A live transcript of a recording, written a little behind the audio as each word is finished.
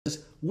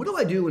What do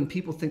I do when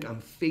people think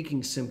I'm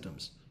faking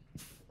symptoms?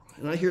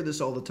 And I hear this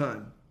all the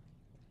time.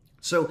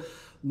 So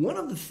one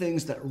of the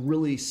things that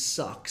really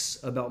sucks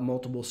about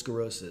multiple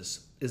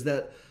sclerosis is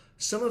that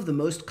some of the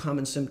most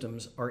common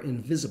symptoms are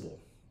invisible.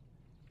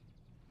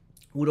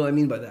 What do I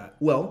mean by that?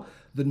 Well,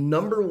 the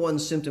number one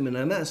symptom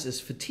in MS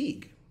is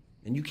fatigue.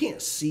 And you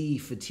can't see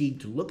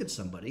fatigue to look at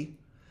somebody.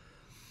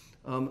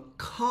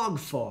 Cog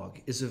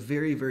fog is a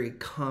very, very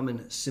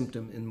common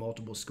symptom in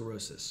multiple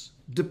sclerosis.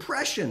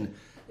 Depression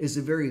is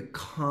a very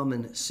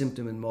common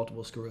symptom in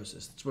multiple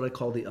sclerosis. That's what I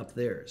call the up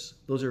theres.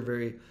 Those are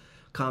very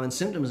common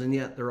symptoms, and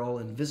yet they're all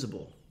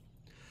invisible.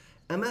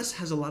 MS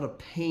has a lot of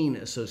pain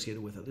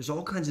associated with it. There's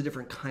all kinds of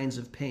different kinds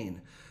of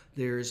pain.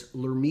 There's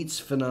Lermit's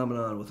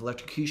phenomenon with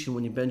electrocution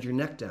when you bend your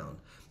neck down.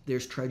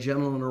 There's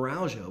trigeminal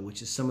neuralgia,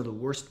 which is some of the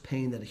worst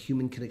pain that a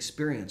human can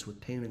experience with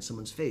pain in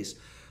someone's face.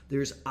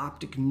 There's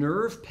optic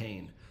nerve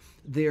pain.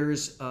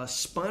 There's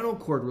spinal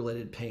cord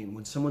related pain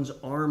when someone's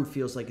arm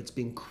feels like it's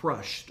being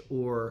crushed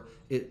or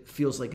it feels like